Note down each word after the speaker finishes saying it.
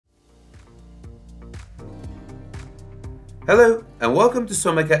Hello and welcome to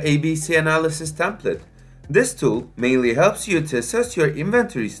Someka ABC Analysis Template. This tool mainly helps you to assess your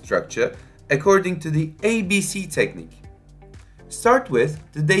inventory structure according to the ABC technique. Start with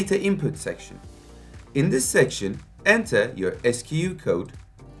the data input section. In this section, enter your SKU code,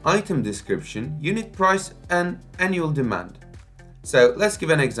 item description, unit price and annual demand. So let's give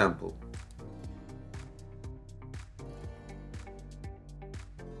an example.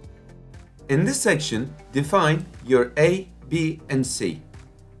 In this section, define your A, B and C.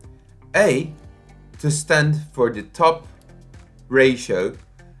 A to stand for the top ratio,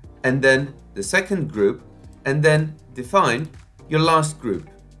 and then the second group, and then define your last group.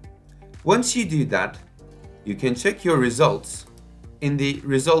 Once you do that, you can check your results in the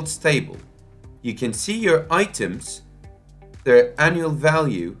results table. You can see your items, their annual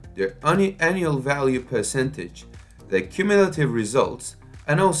value, their annual value percentage, their cumulative results,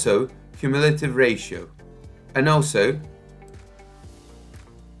 and also cumulative ratio, and also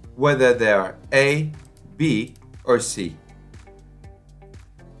whether they are A, B or C.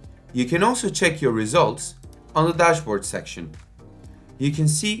 You can also check your results on the dashboard section. You can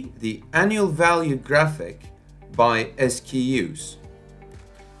see the annual value graphic by SKUs.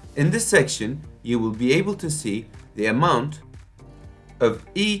 In this section, you will be able to see the amount of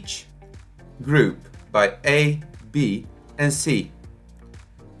each group by A, B and C.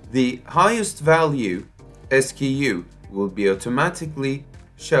 The highest value SKU will be automatically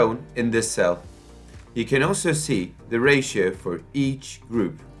shown in this cell. You can also see the ratio for each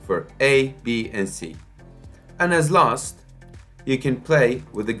group for A, B and C. And as last, you can play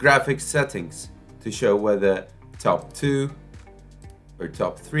with the graphic settings to show whether top 2 or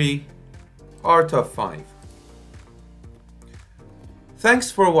top 3 or top 5.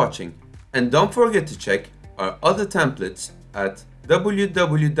 Thanks for watching, and don't forget to check our other templates at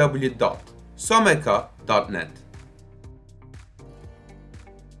www.someka.net.